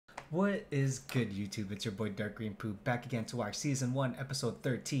What is good, YouTube? It's your boy Dark Green Poop back again to watch Season 1, Episode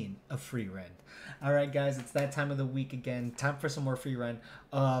 13 of Frieren. Alright guys, it's that time of the week again. Time for some more Frieren.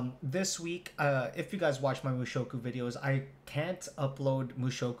 This week, if you guys watch my Mushoku videos, I can't upload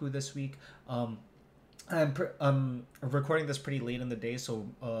Mushoku this week. I'm recording this pretty late in the day, so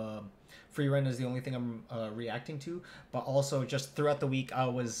Frieren is the only thing I'm reacting to. But also, just throughout the week, I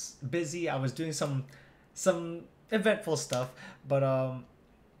was busy. I was doing some eventful stuff, but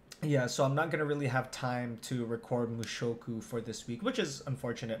yeah, so I'm not gonna really have time to record Mushoku for this week, which is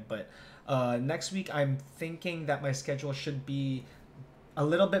unfortunate. But next week, I'm thinking that my schedule should be a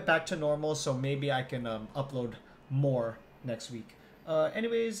little bit back to normal, so maybe I can upload more next week.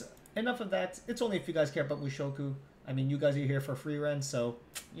 Anyways, enough of that. It's only if you guys care about Mushoku. I mean, you guys are here for Frieren, so,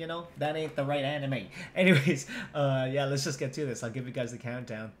 you know, that ain't the right anime. Anyways, yeah, let's just get to this. I'll give you guys the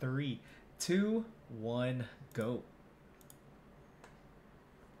countdown. 3, 2, 1, go.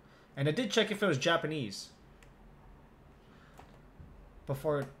 And I did check if it was Japanese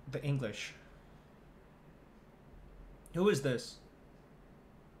before the English. Who is this?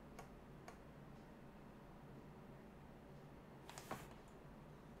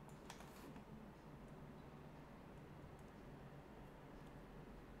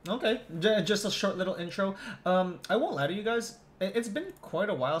 Okay, just a short little intro. I won't lie to you guys. It's been quite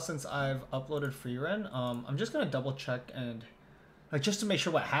a while since I've uploaded Frieren. I'm just gonna double check and just to make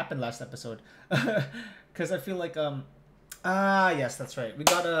sure what happened last episode, because I feel like yes, that's right. We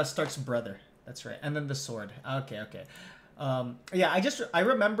got Stark's brother. That's right, and then the sword. Okay, okay. Yeah, I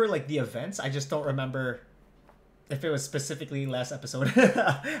remember like the events. I just don't remember if it was specifically last episode.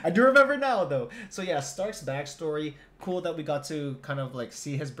 I do remember now though. So yeah, Stark's backstory. Cool that we got to kind of like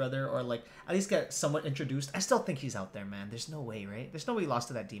see his brother, or like at least get somewhat introduced. I still think he's out there, man. There's no way, right? There's no way he lost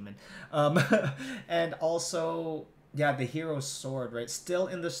to that demon. And also, yeah, the hero's sword, right? Still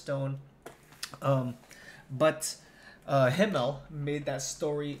in the stone. But Himmel made that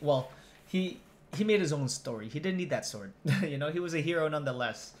story. Well, he made his own story. He didn't need that sword. You know, he was a hero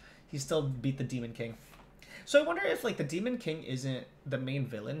nonetheless. He still beat the Demon King. So I wonder if like the Demon King isn't the main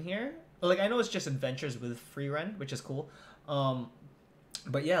villain here. Like I know it's just adventures with Frieren, which is cool.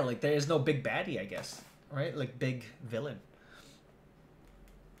 But yeah, like there is no big baddie, I guess, right? Like big villain.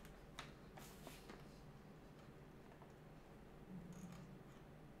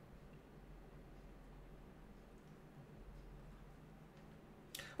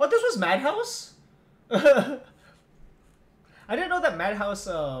 Oh, this was Madhouse? I didn't know that Madhouse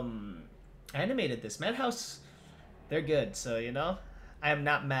animated this. Madhouse, they're good, so you know, I am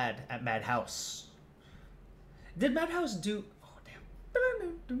not mad at Madhouse. Did Madhouse do? Oh damn!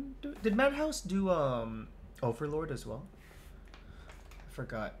 Did Madhouse do Overlord as well? I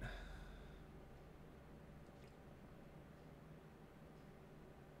forgot.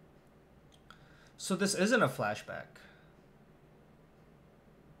 So this isn't a flashback.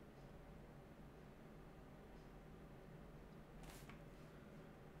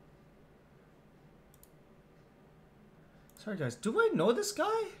 Sorry guys, do I know this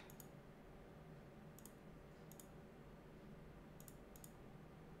guy?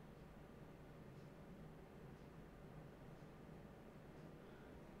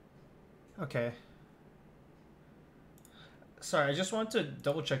 Okay. Sorry, I just wanted to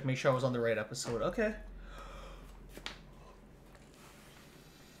double check, make sure I was on the right episode. Okay.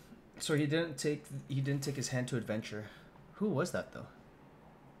 So he didn't take his hand to adventure. Who was that though?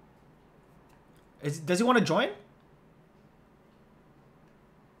 Does he want to join?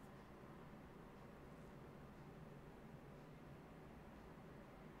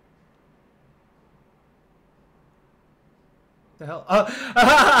 The hell?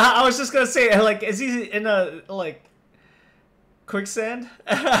 I was just gonna say, like, is he in a like quicksand?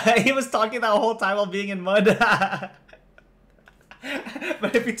 He was talking that whole time while being in mud. But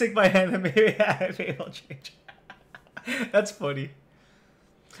if you take my hand, then maybe it'll change. That's funny.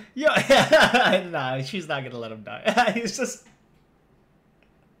 Yeah, nah, she's not gonna let him die. He's just,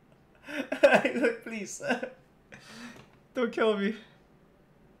 he's like, please, don't kill me.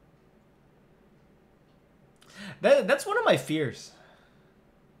 That's one of my fears.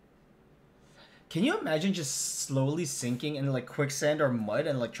 Can you imagine just slowly sinking in like quicksand or mud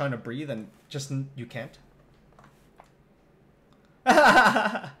and like trying to breathe and just you can't?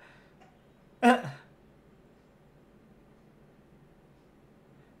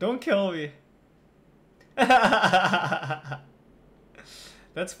 Don't kill me.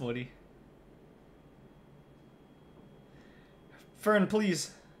 That's funny. Fern,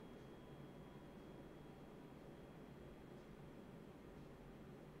 please.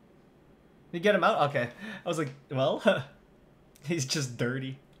 You get him out? Okay. I was like, well, he's just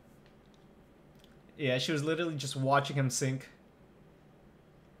dirty. Yeah, she was literally just watching him sink.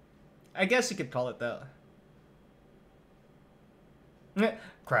 I guess you could call it that.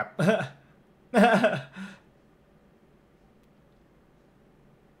 Crap.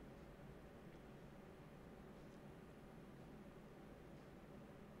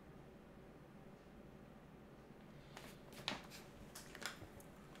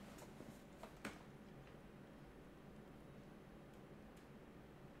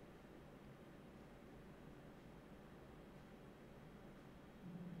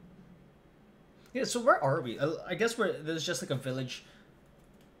 Yeah, so where are we? I guess there's just like a village.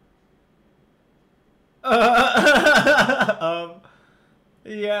 um,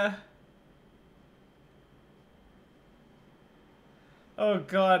 yeah. Oh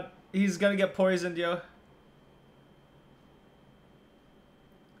god, he's gonna get poisoned, yo.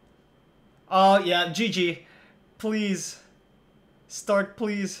 Oh yeah, GG. Please. Start,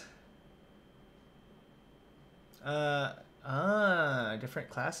 please. Different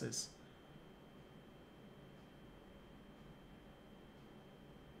classes.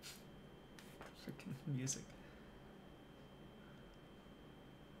 Freaking music.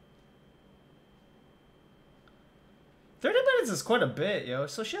 $30 is quite a bit, yo.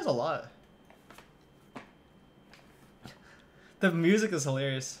 So she has a lot. The music is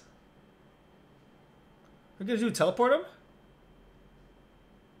hilarious. We're gonna do teleport him?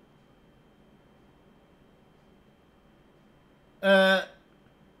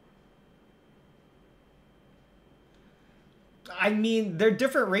 I mean, they're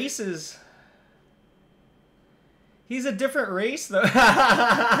different races. He's a different race, though.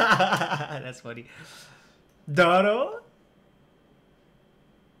 That's funny. Dono?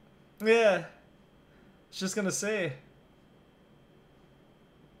 Yeah. Just gonna say.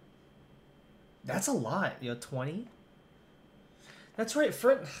 That's a lot, yo. 20? That's right,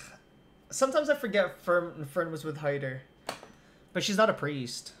 Fern. Sometimes I forget Fern was with Hyder. But she's not a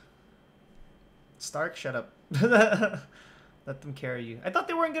priest. Stark, shut up. Let them carry you. I thought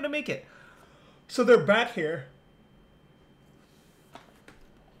they weren't gonna make it. So they're back here.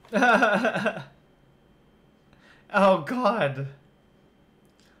 Oh god.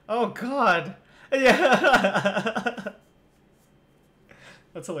 Oh god. Yeah.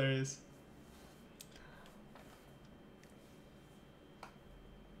 That's hilarious.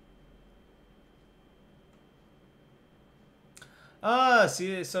 Ah,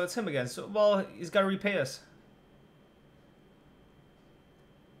 see, so it's him again. So, well, he's got to repay us.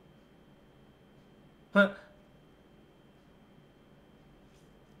 Huh.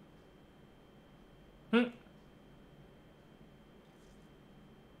 Hmm.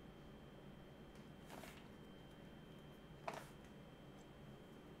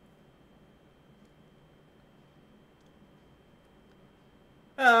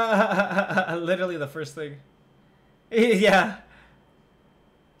 Literally the first thing. Yeah.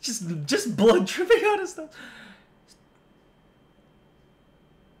 Just blood dripping out of stuff.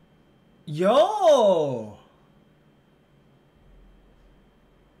 Yo!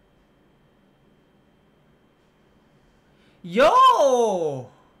 Yo!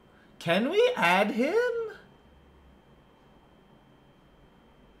 Can we add him?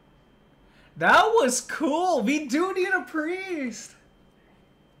 That was cool. We do need a priest.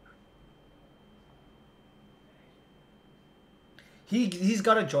 He's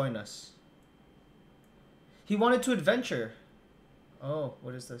got to join us. He wanted to adventure. Oh,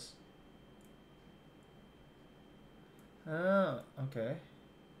 what is this? Oh, okay.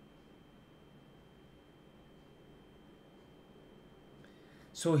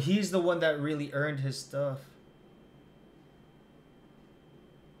 So he's the one that really earned his stuff.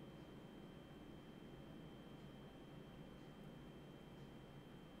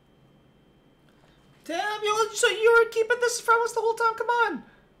 Damn, so you were keeping this from us the whole time? Come on.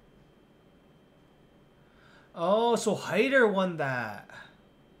 Oh, so Hyder won that.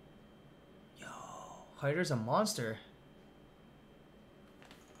 Yo, Hyder's a monster.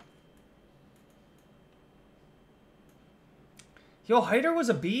 Yo, Hyder was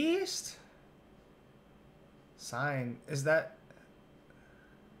a beast? Sein. Is that...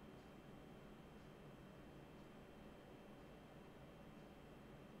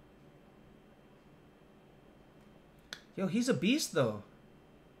 Yo, he's a beast, though.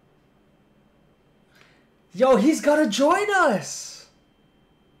 Yo, he's gotta join us!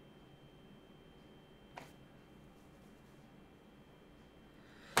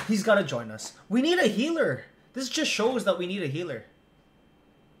 He's gotta join us. We need a healer. This just shows that we need a healer.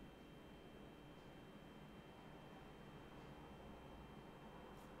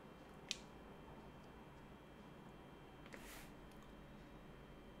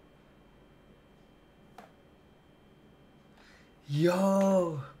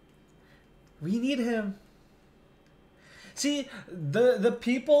 Yo, we need him. See, the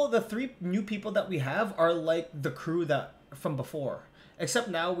people, the three new people that we have are like the crew that from before. Except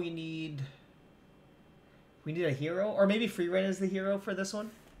now we need a hero, or maybe Frieren is the hero for this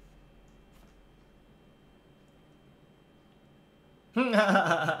one.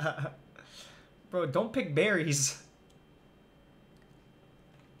 Bro, don't pick berries.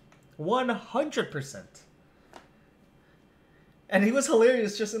 100%. And he was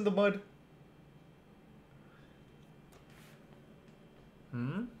hilarious just in the mud.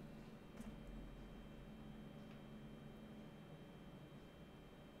 Hmm?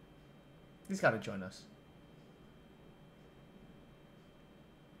 He's gotta join us.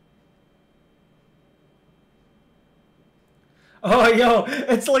 Oh, yo,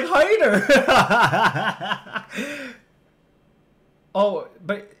 it's like Hyder. Oh,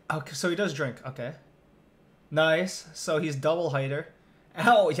 but okay, so he does drink. Okay, nice. So he's double Hyder.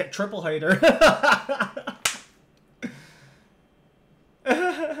 Oh, yeah, triple Hyder.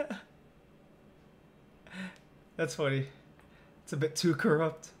 That's funny. It's a bit too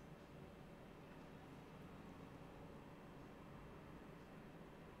corrupt.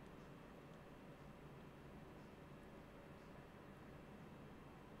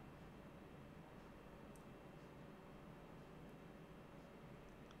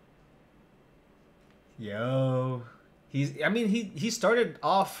 Yo, I mean, he started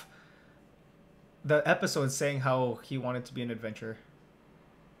off the episode saying how he wanted to be an adventurer.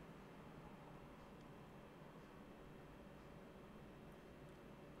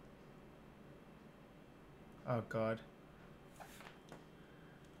 Oh God.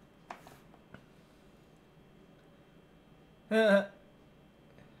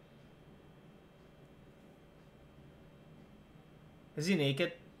 Is he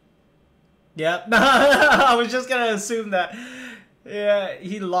naked? Yep. I was just gonna assume that. Yeah,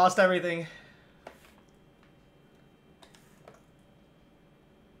 he lost everything.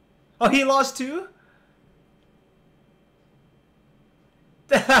 Oh, he lost too?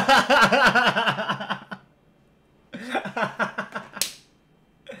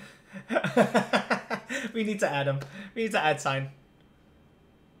 We need to add him. We need to add Sein.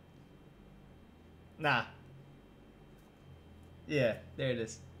 Nah. Yeah, there it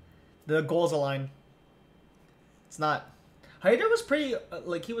is. The goals align. It's not. Hyder was pretty,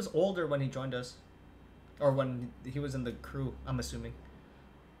 like, he was older when he joined us. Or when he was in the crew, I'm assuming.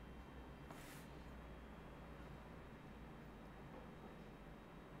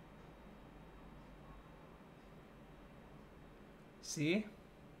 See?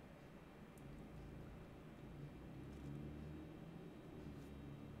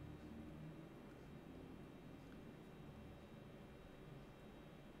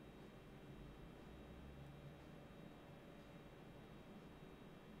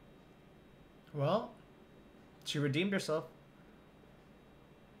 Well, she redeemed herself.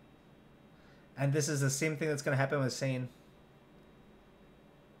 And this is the same thing that's going to happen with Sein.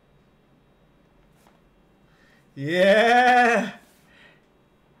 Yeah!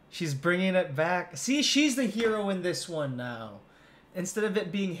 She's bringing it back. See, she's the hero in this one now. Instead of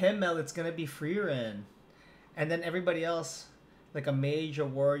it being Himmel, it's going to be Frieren. And then everybody else, like a mage, a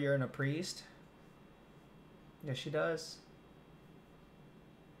warrior, and a priest. Yeah, she does.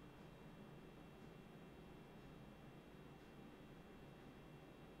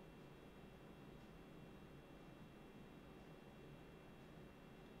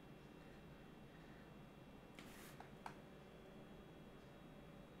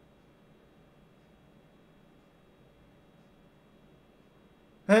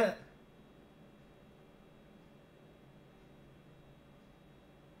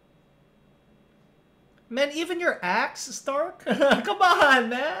 Man, even your axe, Stark? Come on,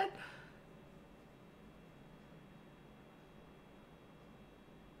 man!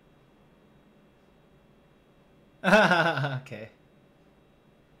 Okay.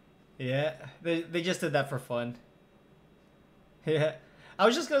 Yeah, they just did that for fun. Yeah. I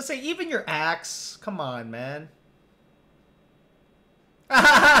was just gonna say, even your axe, come on, man.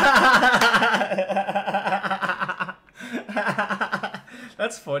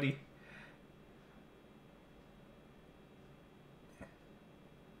 That's funny.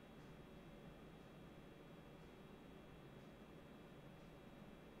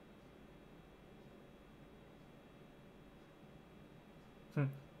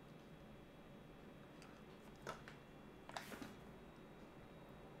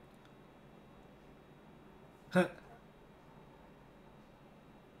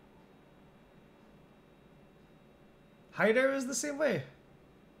 Hyder is the same way.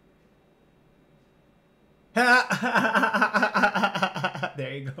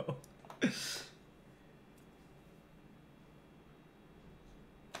 There you go.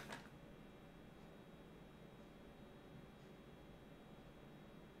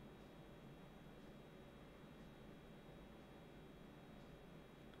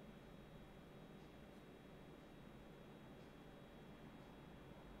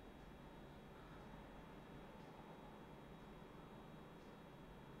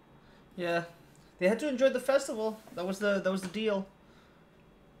 Yeah, they had to enjoy the festival. That was the deal.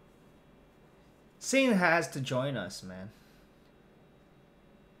 Sein has to join us, man.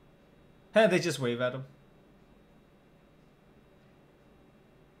 Hey, they just wave at him.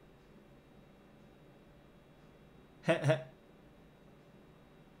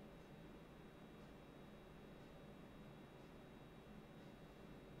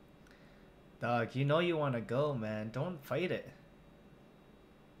 Dog, you know you want to go, man. Don't fight it.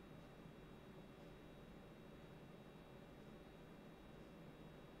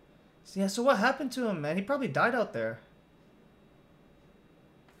 Yeah, so what happened to him, man? He probably died out there.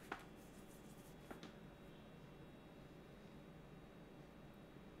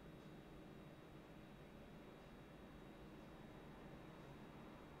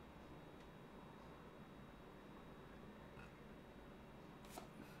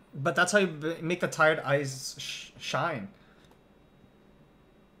 But that's how you make the tired eyes shine.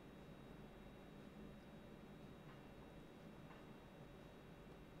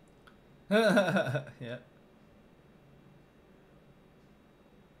 Yeah.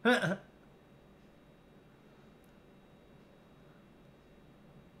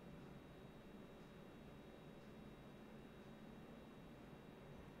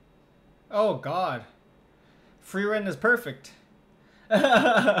 Oh God, Frieren is perfect.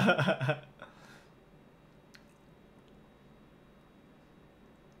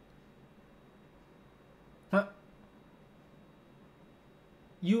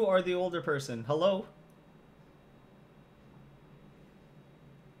 You are the older person. Hello.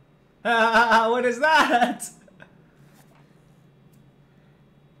 What is that?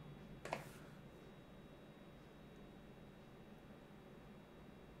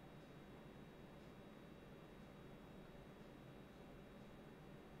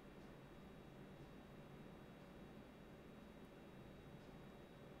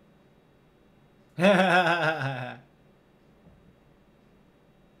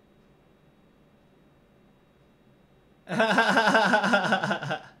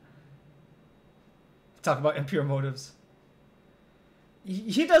 Talk about impure motives.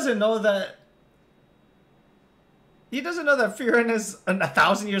 He doesn't know that. He doesn't know that Frieren is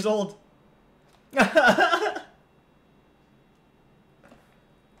 1,000 years old.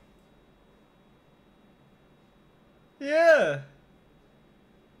 Yeah.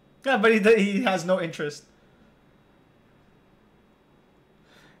 Yeah, but he has no interest.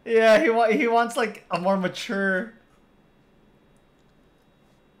 Yeah, he wants like a more mature.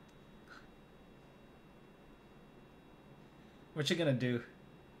 What you gonna do?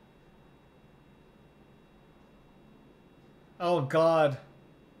 Oh God.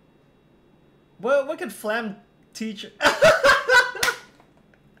 What could Flam teach?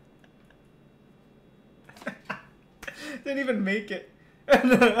 Didn't even make it.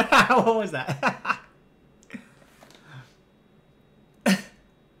 What was that?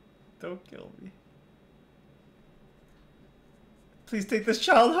 Don't kill me. Please take this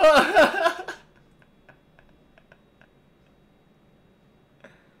child.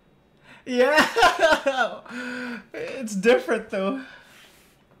 Yeah. It's different though.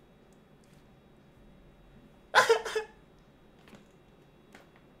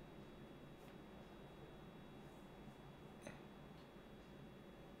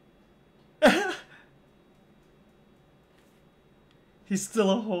 He's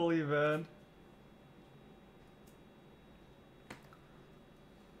still a holy man.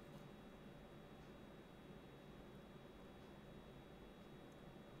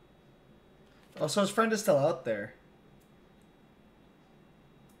 Oh, so his friend is still out there.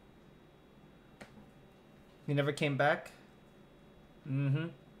 He never came back? Mm-hmm.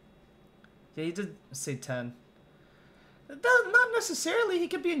 Yeah, he did say 10. Not necessarily. He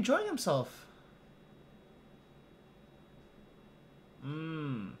could be enjoying himself.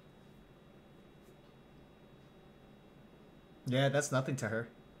 Mmm. Yeah, that's nothing to her.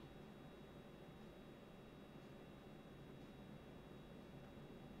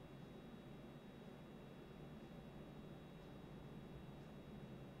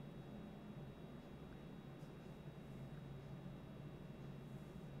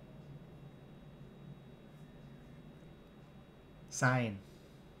 Sein.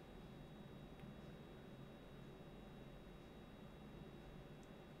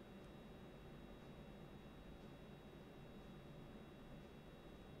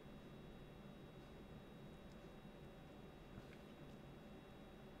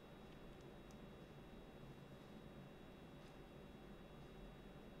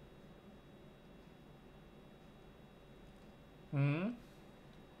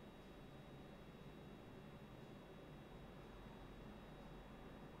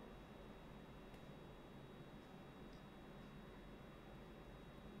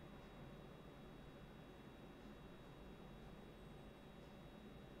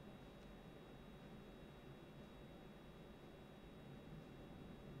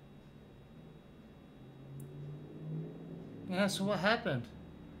 Yeah, so what happened?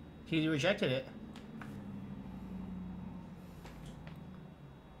 He rejected it.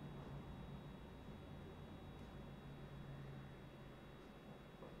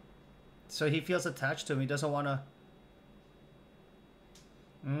 So he feels attached to him. He doesn't want to...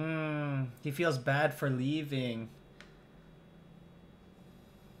 he feels bad for leaving.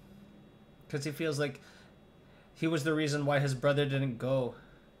 Because he feels like he was the reason why his brother didn't go.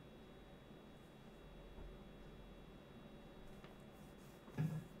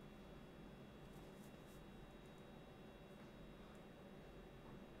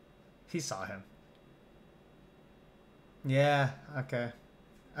 He saw him. Yeah, okay.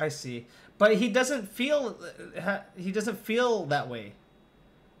 I see. But he doesn't feel... He doesn't feel that way.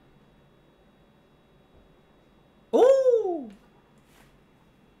 Ooh!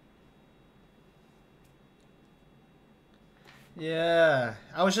 Yeah.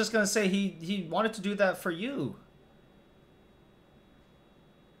 I was just gonna say he wanted to do that for you.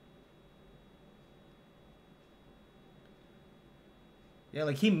 Yeah,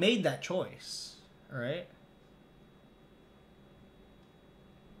 like he made that choice. Alright?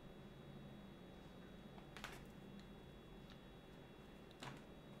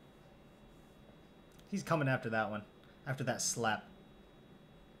 He's coming after that one. After that slap.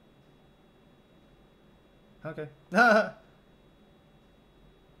 Okay. That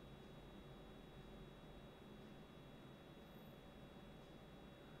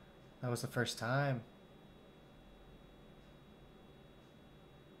was the first time.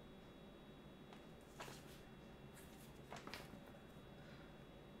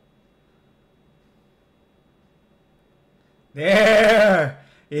 There!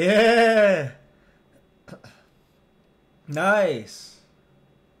 Yeah! Nice.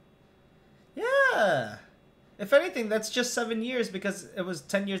 Yeah. If anything, that's just 7 years because it was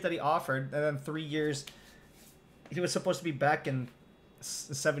 10 years that he offered, and then 3 years he was supposed to be back in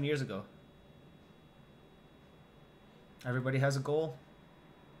 7 years ago. Everybody has a goal.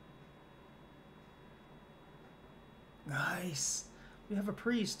 Nice. We have a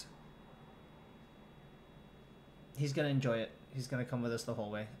priest. He's gonna enjoy it. He's gonna come with us the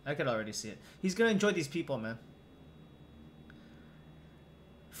whole way. I could already see it. He's gonna enjoy these people, man.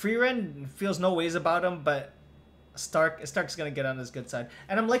 Frieren feels no ways about him, but Stark's gonna get on his good side.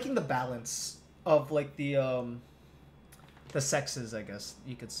 And I'm liking the balance of like the sexes, I guess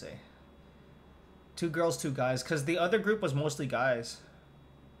you could say. 2 girls, 2 guys, because the other group was mostly guys.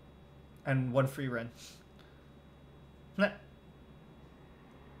 And 1 Frieren. Nah.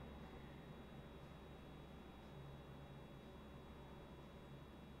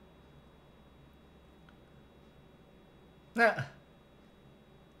 Nah.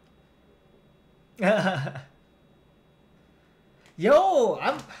 Yo,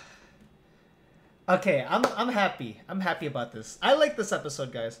 okay. I'm happy. I'm happy about this. I like this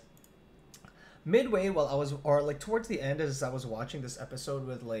episode, guys. Midway, while I was, or like towards the end, as I was watching this episode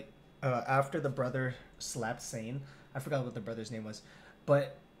with like, after the brother slapped Sein. I forgot what the brother's name was,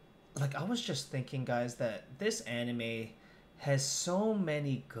 but like I was just thinking, guys, that this anime has so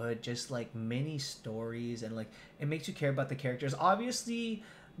many good, just like mini stories, and like it makes you care about the characters. Obviously,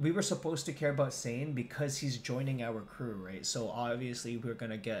 we were supposed to care about Sein because he's joining our crew, right? So obviously we're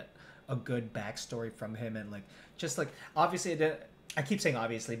gonna get a good backstory from him, and like just like obviously it didn't, I keep saying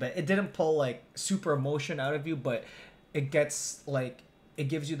obviously, but it didn't pull like super emotion out of you, but it gets like it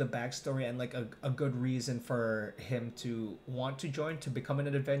gives you the backstory and like a good reason for him to want to join, to become an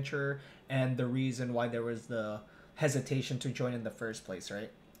adventurer, and the reason why there was the hesitation to join in the first place,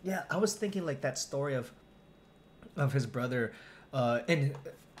 right? Yeah, I was thinking like that story of his brother, and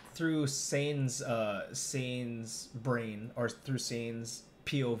through Sane's brain, or through Sane's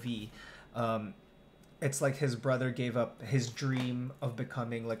POV, it's like his brother gave up his dream of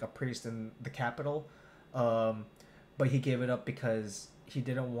becoming like a priest in the capital, but he gave it up because he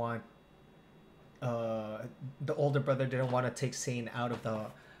didn't want, the older brother didn't want to take Sane out of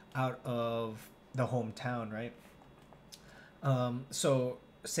the hometown, right? So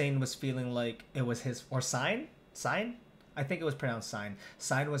Sane was feeling like it was his, or Sign. I think it was pronounced Sign.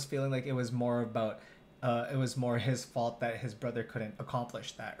 Sign was feeling like it was more about, it was more his fault that his brother couldn't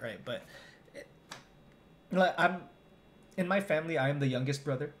accomplish that, right? But like I'm in my family, I am the youngest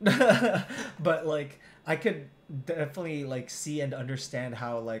brother, but like I could definitely like see and understand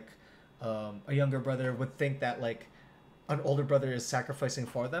how like, a younger brother would think that like an older brother is sacrificing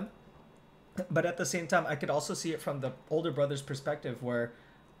for them. But at the same time, I could also see it from the older brother's perspective, where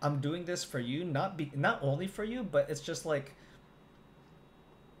I'm doing this for you, not only for you, but it's just like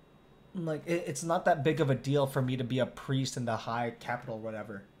it's not that big of a deal for me to be a priest in the high capital,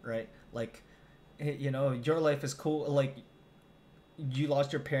 whatever, right? Like, your life is cool. Like, you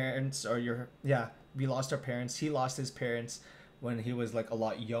lost your parents, or your yeah, we lost our parents. He lost his parents when he was like a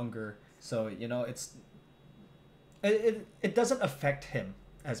lot younger. So it doesn't affect him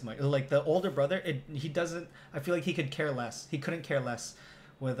as much. Like the older brother, it he doesn't. I feel like he could care less. He couldn't care less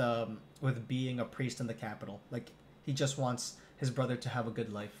with being a priest in the capital. Like he just wants his brother to have a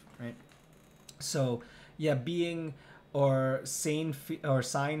good life, right? So yeah, being or Sein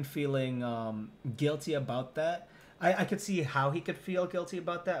feeling guilty about that. I could see how he could feel guilty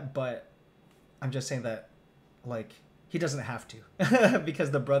about that, but I'm just saying that like he doesn't have to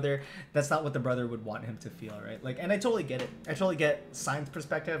because the brother, that's not what the brother would want him to feel, right? Like, and I totally get it. I totally get Sein's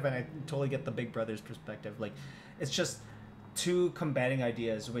perspective, and I totally get the big brother's perspective. Like, it's just two combating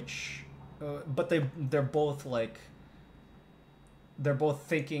ideas, which, but they're both like they're both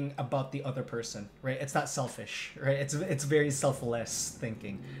thinking about the other person, right? It's not selfish, right? It's very selfless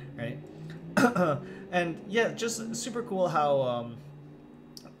thinking, right? And yeah, just super cool how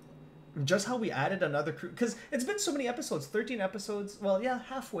just how we added another crew, because it's been so many episodes, 13 episodes, well yeah,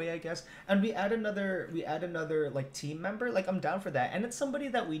 halfway I guess, and we add another like team member. Like I'm down for that, and it's somebody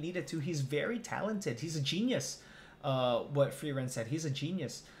that we needed to. He's very talented, he's a genius. What Frieren said, he's a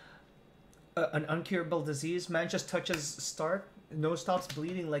genius. An uncurable disease, man just touches Stark, no stops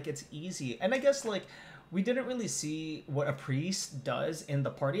bleeding like it's easy. And I guess like we didn't really see what a priest does in the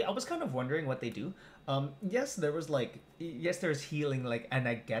party. I was kind of wondering what they do. Yes, there was like yes, there's healing, like, and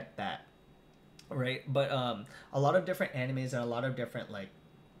I get that, right? But a lot of different animes and a lot of different like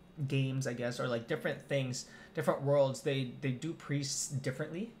games, I guess, or like different things, different worlds, they do priests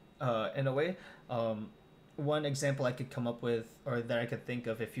differently, in a way. One example I could come up with, or that I could think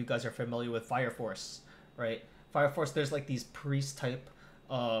of, if you guys are familiar with Fire Force, right? Fire Force, there's like these priest type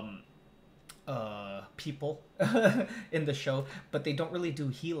people in the show, but they don't really do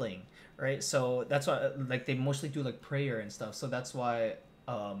healing, right? So that's why like they mostly do like prayer and stuff. So that's why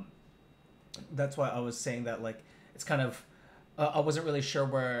I was saying that like it's kind of I wasn't really sure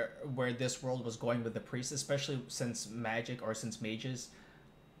where this world was going with the priests, especially since magic, or since mages,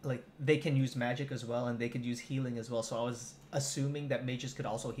 like they can use magic as well, and they could use healing as well. So I was assuming that mages could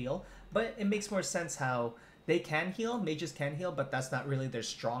also heal, but it makes more sense how mages can heal, but that's not really their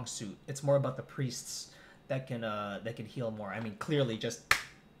strong suit. It's more about the priests that can heal more. I mean, clearly just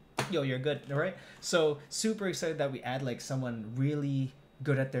yo, you're good, all right? So super excited that we add like someone really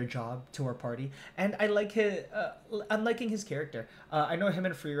good at their job to our party, and I'm liking his character. I know him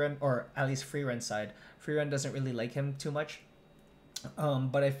and Frieren, or at least Frieren's side, Frieren doesn't really like him too much.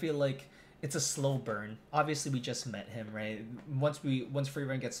 But I feel like it's a slow burn. Obviously, we just met him, right? Once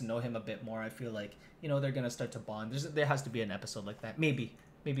Frieren gets to know him a bit more, I feel like they're gonna start to bond. There has to be an episode like that. Maybe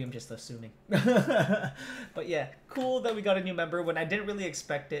I'm just assuming. But yeah, cool that we got a new member when I didn't really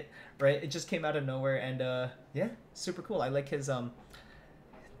expect it. Right? It just came out of nowhere, and yeah, super cool. I like his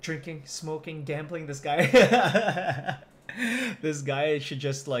drinking, smoking, gambling. This guy, this guy should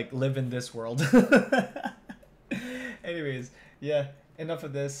just like live in this world. Anyways, yeah, enough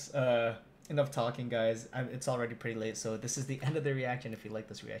of this. Enough talking, guys. It's already pretty late, so this is the end of the reaction. If you like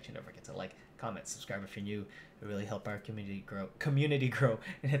this reaction, don't forget to like, comment, subscribe if you're new. It really help our community grow,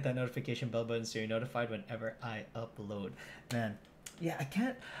 and hit that notification bell button so you're notified whenever I upload. Man, yeah,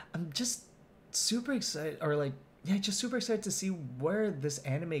 I'm just super excited, or like, yeah, just super excited to see where this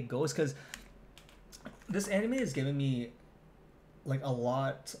anime goes, because this anime is giving me like a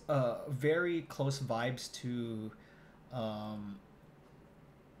lot, very close vibes to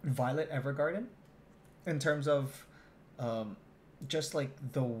Violet Evergarden, in terms of just like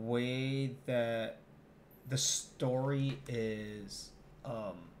the way that the story is.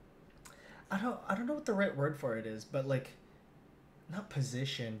 I don't know what the right word for it is, but like, not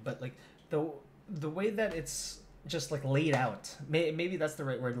position, but like the way that it's just like laid out. Maybe that's the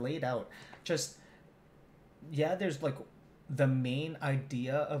right word, laid out. Just, yeah, there's like the main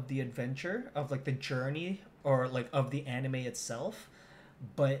idea of the adventure, of like the journey, or like of the anime itself,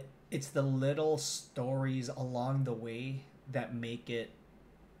 but it's the little stories along the way that make it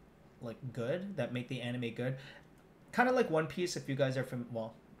like good, that make the anime good. Kind of like One Piece, if you guys are from,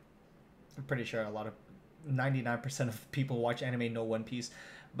 well, I'm pretty sure a lot of 99% of people watch anime know One Piece,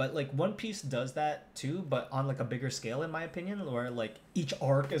 but like One Piece does that too, but on like a bigger scale, in my opinion, where like each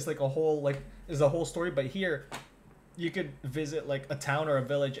arc is like a whole story. But here you could visit like a town or a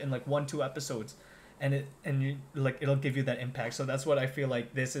village in like 1-2 episodes, and you like, it'll give you that impact. So that's what I feel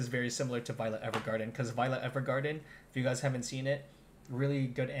like this is very similar to Violet Evergarden, because Violet Evergarden, if you guys haven't seen it, really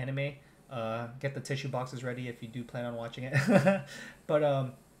good anime. Get the tissue boxes ready if you do plan on watching it.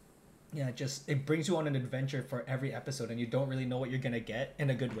 But yeah, just, it brings you on an adventure for every episode, and you don't really know what you're gonna get, in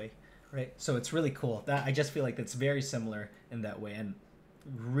a good way, right? So it's really cool. That I just feel like it's very similar in that way, and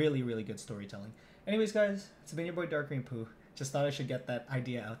really, really good storytelling. Anyways, guys, it's been your boy Dark Green Poo. Just thought I should get that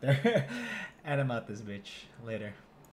idea out there, and I'm out this bitch. Later.